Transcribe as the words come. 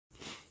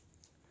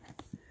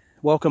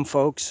Welcome,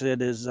 folks. It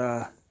is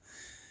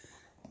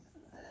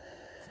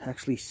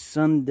actually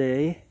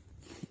Sunday,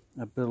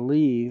 I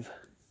believe,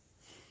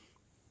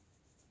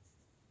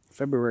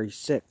 February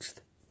 6th.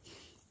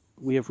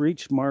 We have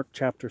reached Mark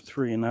chapter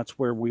 3, and that's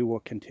where we will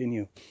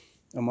continue.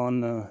 I'm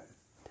on the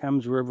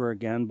Thames River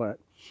again,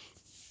 but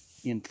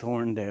in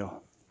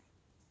Thorndale.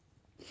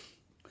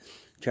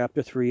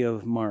 Chapter 3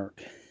 of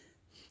Mark.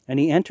 And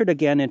he entered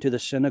again into the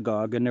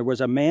synagogue, and there was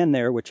a man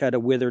there which had a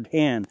withered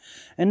hand.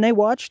 And they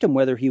watched him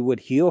whether he would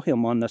heal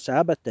him on the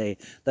Sabbath day,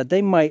 that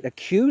they might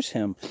accuse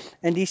him.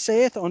 And he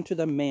saith unto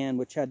the man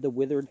which had the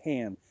withered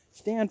hand,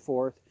 Stand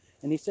forth.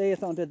 And he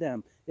saith unto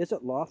them, Is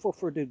it lawful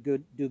for to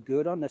do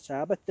good on the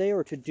Sabbath day,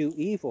 or to do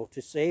evil,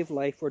 to save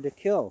life, or to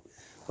kill?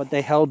 But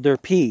they held their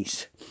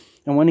peace.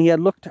 And when he had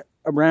looked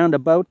around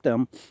about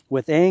them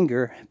with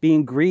anger,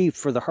 being grieved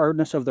for the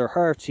hardness of their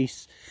hearts, he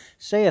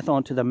saith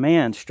unto the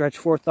man, Stretch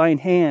forth thine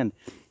hand.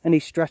 And he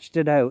stretched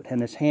it out,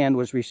 and his hand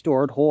was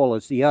restored whole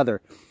as the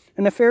other.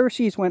 And the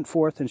Pharisees went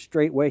forth, and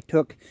straightway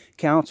took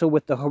counsel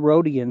with the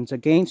Herodians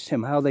against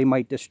him, how they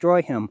might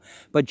destroy him.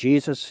 But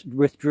Jesus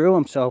withdrew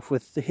himself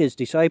with his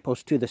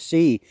disciples to the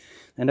sea.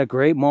 And a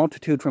great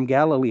multitude from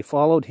Galilee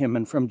followed him,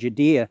 and from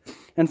Judea,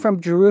 and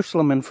from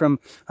Jerusalem, and from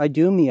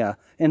Idumea,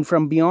 and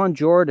from beyond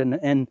Jordan,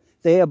 and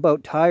they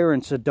about Tyre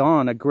and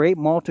Sidon, a great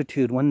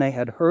multitude, when they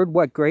had heard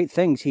what great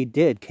things he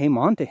did, came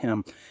unto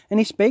him. And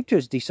he spake to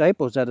his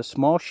disciples that a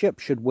small ship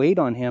should wait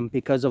on him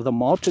because of the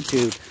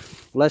multitude,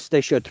 lest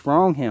they should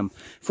throng him.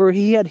 For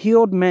he had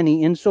healed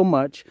many,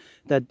 insomuch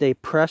that they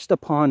pressed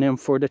upon him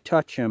for to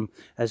touch him,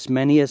 as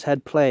many as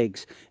had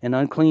plagues and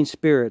unclean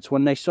spirits,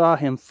 when they saw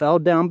him, fell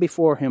down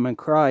before him, and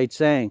cried,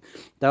 saying,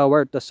 Thou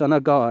art the Son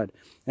of God.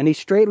 And he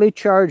straitly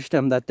charged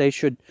them that they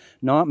should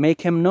not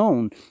make him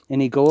known.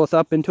 And he goeth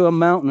up into a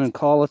mountain, and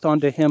calleth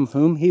unto him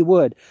whom he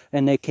would,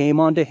 and they came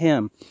unto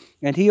him.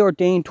 And he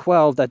ordained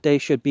 12 that they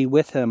should be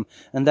with him,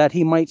 and that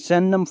he might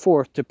send them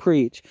forth to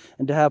preach,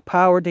 and to have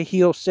power to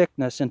heal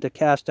sickness, and to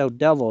cast out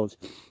devils.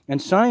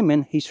 And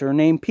Simon he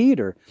surnamed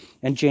Peter,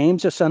 and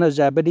James the son of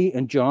Zebedee,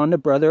 and John the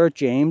brother of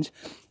James,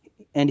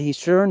 and he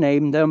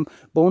surnamed them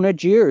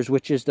Boanerges,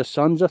 which is the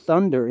sons of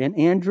thunder, and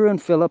Andrew,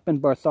 and Philip,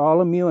 and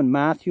Bartholomew, and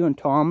Matthew, and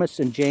Thomas,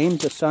 and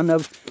James the son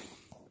of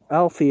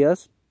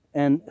Alphaeus,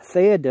 and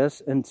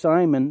Theudas, and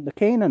Simon the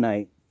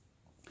Canaanite,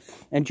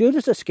 and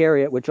Judas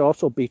Iscariot, which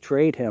also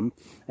betrayed him.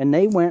 And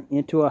they went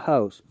into a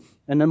house.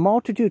 And the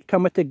multitude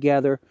cometh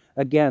together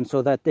again,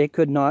 so that they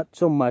could not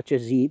so much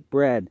as eat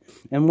bread.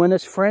 And when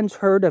his friends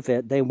heard of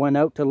it, they went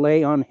out to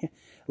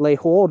lay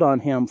hold on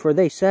him, for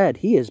they said,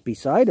 He is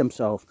beside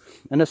himself.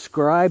 And the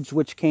scribes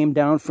which came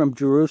down from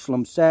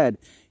Jerusalem said,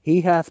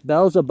 He hath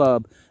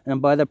Beelzebub,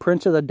 and by the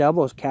prince of the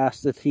devils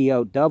casteth he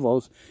out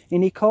devils.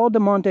 And he called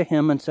them unto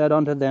him, and said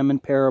unto them in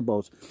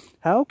parables,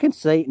 How can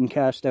Satan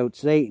cast out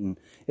Satan?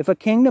 If a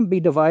kingdom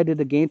be divided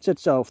against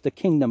itself, the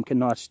kingdom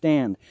cannot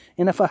stand.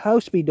 And if a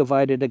house be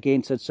divided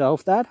against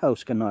itself, that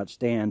house cannot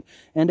stand.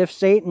 And if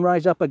Satan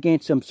rise up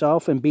against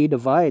himself and be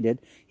divided,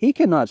 he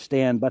cannot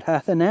stand, but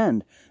hath an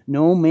end.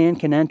 No man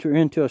can enter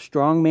into a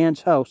strong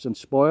man's house and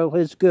spoil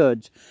his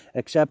goods,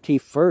 except he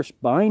first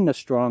bind the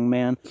strong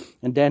man,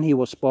 and then he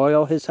will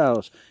spoil his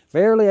house.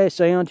 Verily I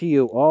say unto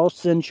you, all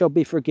sin shall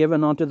be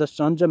forgiven unto the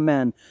sons of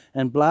men,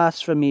 and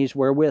blasphemies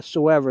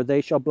wherewithsoever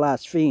they shall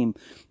blaspheme.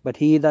 But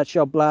he that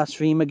shall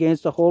blaspheme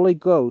against the Holy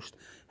Ghost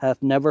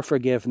hath never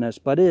forgiveness,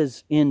 but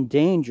is in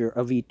danger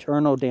of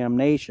eternal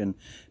damnation,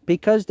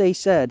 because they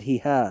said he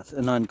hath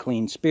an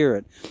unclean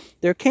spirit.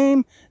 There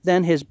came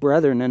then his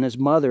brethren and his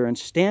mother, and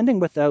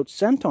standing without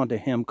sent unto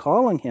him,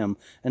 calling him.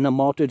 And the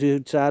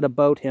multitude sat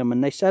about him,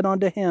 and they said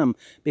unto him,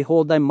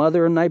 Behold, thy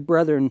mother and thy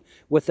brethren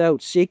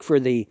without seek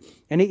for thee.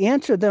 And he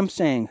answered them,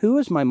 saying, Who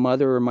is my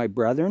mother or my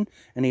brethren?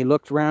 And he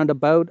looked round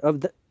about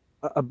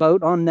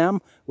on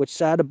them which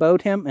sat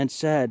about him, and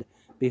said,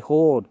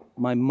 Behold,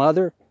 my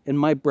mother and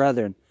my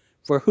brethren.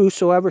 For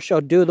whosoever shall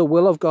do the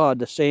will of God,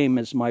 the same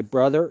is my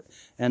brother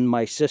and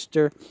my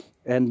sister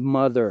and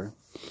mother.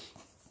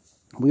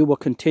 We will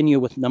continue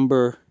with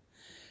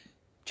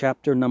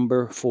chapter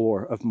number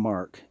 4 of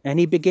Mark. And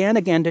he began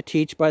again to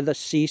teach by the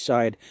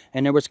seaside,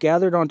 and there was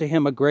gathered unto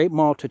him a great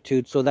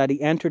multitude, so that he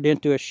entered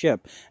into a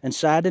ship, and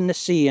sat in the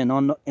sea, and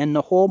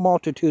the whole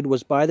multitude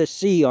was by the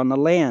sea on the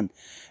land.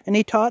 And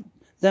he taught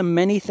them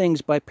many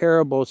things by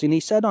parables. And he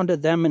said unto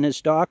them in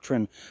his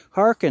doctrine,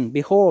 Hearken,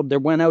 behold, there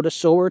went out a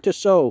sower to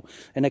sow.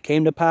 And it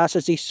came to pass,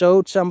 as he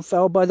sowed, some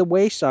fell by the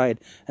wayside,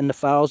 and the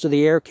fowls of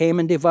the air came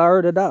and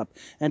devoured it up.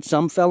 And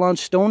some fell on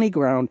stony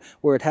ground,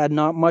 where it had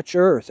not much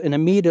earth, and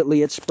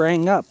immediately it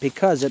sprang up,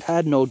 because it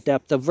had no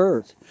depth of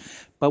earth.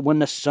 But when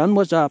the sun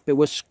was up, it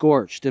was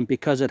scorched, and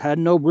because it had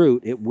no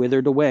root, it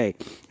withered away.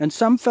 And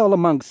some fell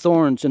among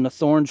thorns, and the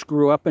thorns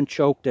grew up and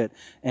choked it,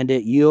 and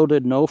it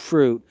yielded no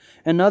fruit.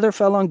 And other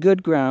fell on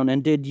good ground,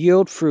 and did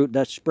yield fruit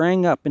that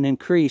sprang up and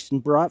increased,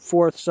 and brought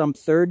forth some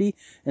 30,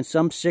 and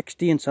some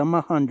 60, and some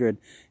 100.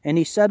 And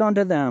he said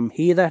unto them,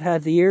 He that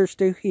hath ears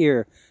to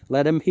hear,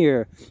 let him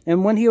hear.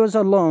 And when he was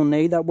alone,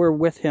 they that were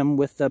with him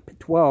with the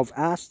 12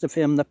 asked of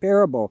him the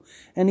parable.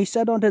 And he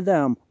said unto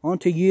them,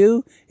 Unto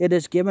you it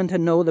is given to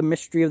know the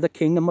mystery of the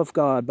kingdom of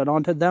God, but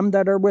unto them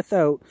that are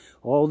without,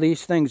 all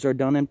these things are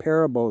done in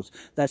parables,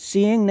 that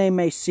seeing they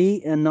may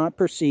see and not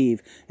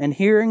perceive, and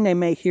hearing they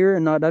may hear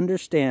and not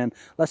understand,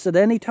 lest at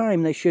any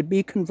time they should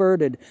be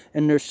converted,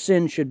 and their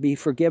sin should be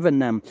forgiven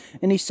them.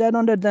 And he said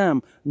unto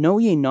them, Know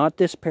ye not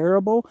this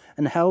parable?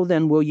 And how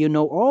then will you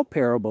know all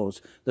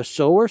parables? The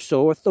sower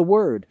soweth the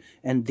word,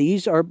 and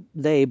these are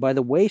they by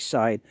the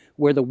wayside,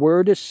 where the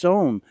word is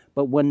sown.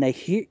 But when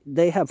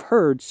they have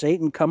heard,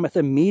 Satan cometh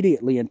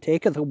immediately, and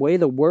taketh away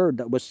the word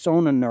that was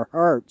sown in their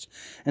hearts.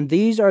 And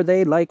these are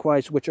they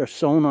likewise which are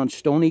sown on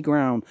stony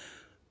ground,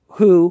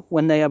 who,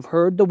 when they have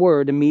heard the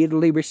word,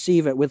 immediately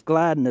receive it with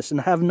gladness,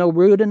 and have no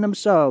root in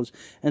themselves,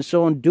 and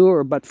so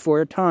endure but for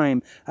a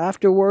time.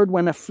 Afterward,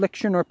 when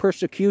affliction or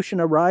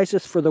persecution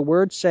ariseth for the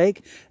word's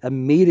sake,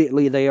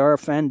 immediately they are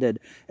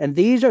offended. And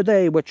these are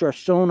they which are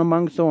sown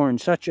among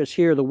thorns, such as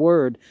hear the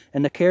word,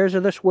 and the cares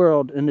of this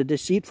world, and the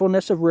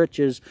deceitfulness of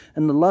riches,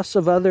 and the lusts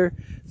of other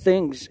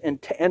things, and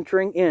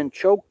entering in,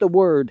 choke the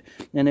word,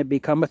 and it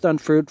becometh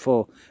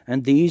unfruitful.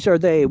 And these are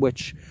they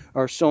which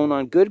are sown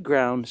on good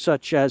ground,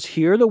 such as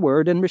hear the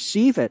word and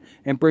receive it,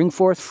 and bring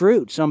forth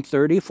fruit, some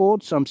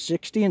 30-fold, some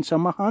 60, and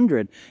some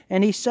 100.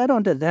 And he said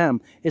unto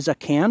them, Is a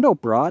candle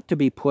brought to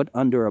be put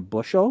under a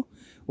bushel,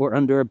 or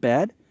under a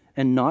bed,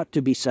 and not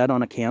to be set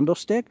on a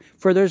candlestick?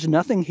 For there is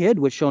nothing hid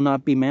which shall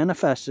not be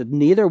manifested,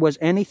 neither was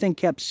anything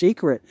kept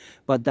secret,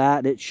 but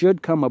that it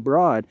should come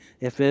abroad.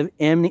 If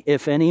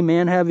any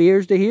man have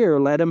ears to hear,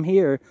 let him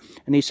hear.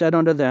 And he said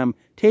unto them,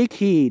 Take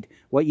heed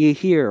what ye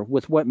hear,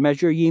 with what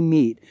measure ye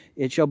mete,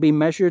 it shall be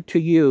measured to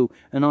you,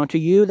 and unto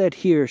you that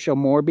hear shall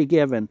more be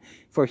given.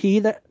 For he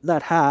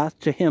that hath,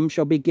 to him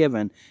shall be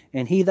given,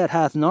 and he that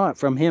hath not,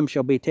 from him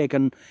shall be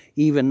taken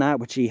even that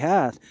which he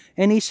hath.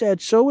 And he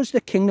said, So is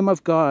the kingdom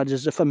of God,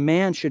 as if a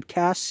man should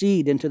cast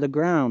seed into the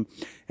ground,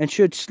 and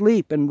should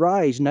sleep and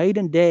rise night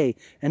and day,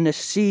 and the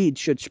seed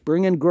should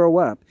spring and grow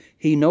up.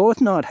 He knoweth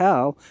not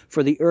how,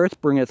 for the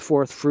earth bringeth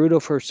forth fruit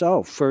of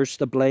herself, first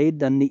the blade,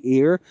 then the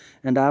ear,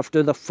 and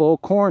after the full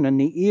corn in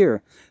the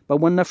ear. But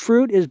when the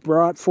fruit is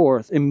brought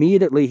forth,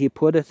 immediately he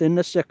putteth in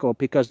the sickle,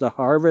 because the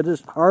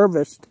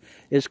harvest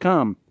is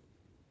come.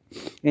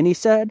 And he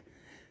said,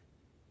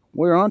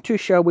 Whereunto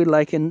shall we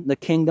liken the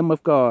kingdom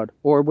of God?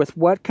 Or with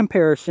what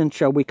comparison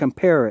shall we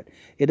compare it?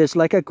 It is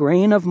like a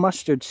grain of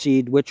mustard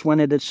seed, which when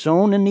it is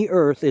sown in the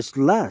earth is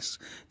less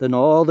than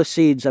all the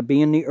seeds that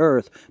be in the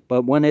earth.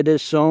 But when it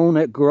is sown,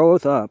 it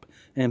groweth up,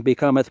 and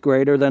becometh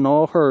greater than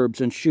all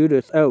herbs, and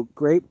shooteth out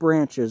great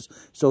branches,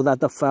 so that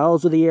the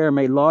fowls of the air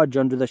may lodge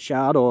under the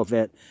shadow of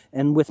it.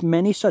 And with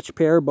many such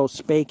parables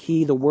spake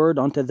he the word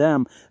unto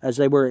them, as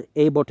they were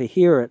able to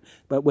hear it.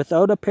 But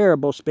without a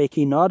parable spake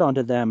he not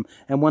unto them.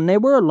 And when they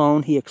were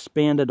alone, he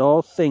expanded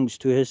all things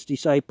to his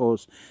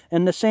disciples.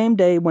 And the same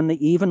day, when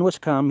the even was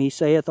come, he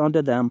saith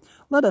unto them,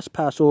 Let us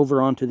pass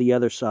over unto the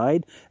other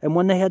side. And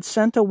when they had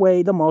sent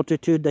away the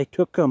multitude, they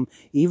took him,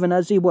 even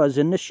as he was,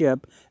 in the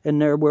ship.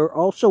 And there were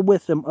also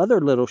with him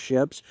other little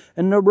ships.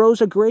 And there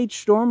arose a great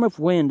storm of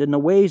wind, and the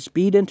waves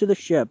beat into the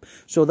ship,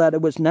 so that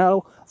it was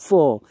now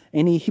full.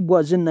 And he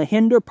was in the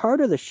hinder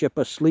part of the ship,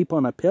 asleep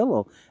on a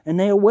pillow. And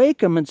they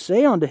awake him, and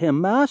say unto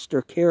him,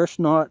 Master, carest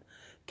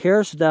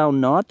thou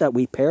not that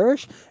we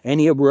perish? And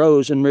he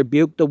arose and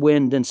rebuked the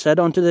wind, and said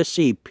unto the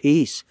sea,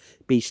 Peace,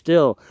 be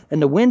still.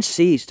 And the wind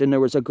ceased, and there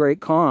was a great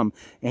calm.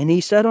 And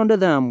he said unto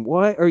them,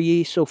 Why are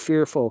ye so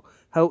fearful?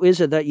 How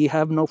is it that ye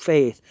have no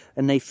faith?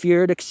 And they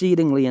feared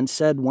exceedingly, and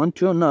said one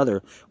to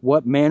another,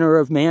 What manner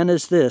of man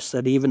is this,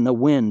 that even the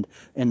wind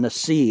and the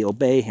sea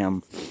obey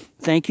him?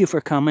 Thank you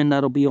for coming.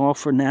 That'll be all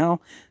for now.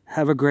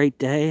 Have a great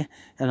day,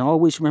 and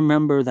always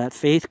remember that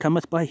faith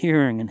cometh by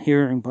hearing, and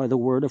hearing by the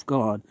word of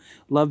God.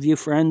 Love you,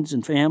 friends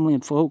and family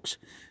and folks.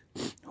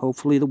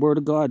 Hopefully the word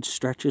of God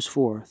stretches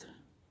forth.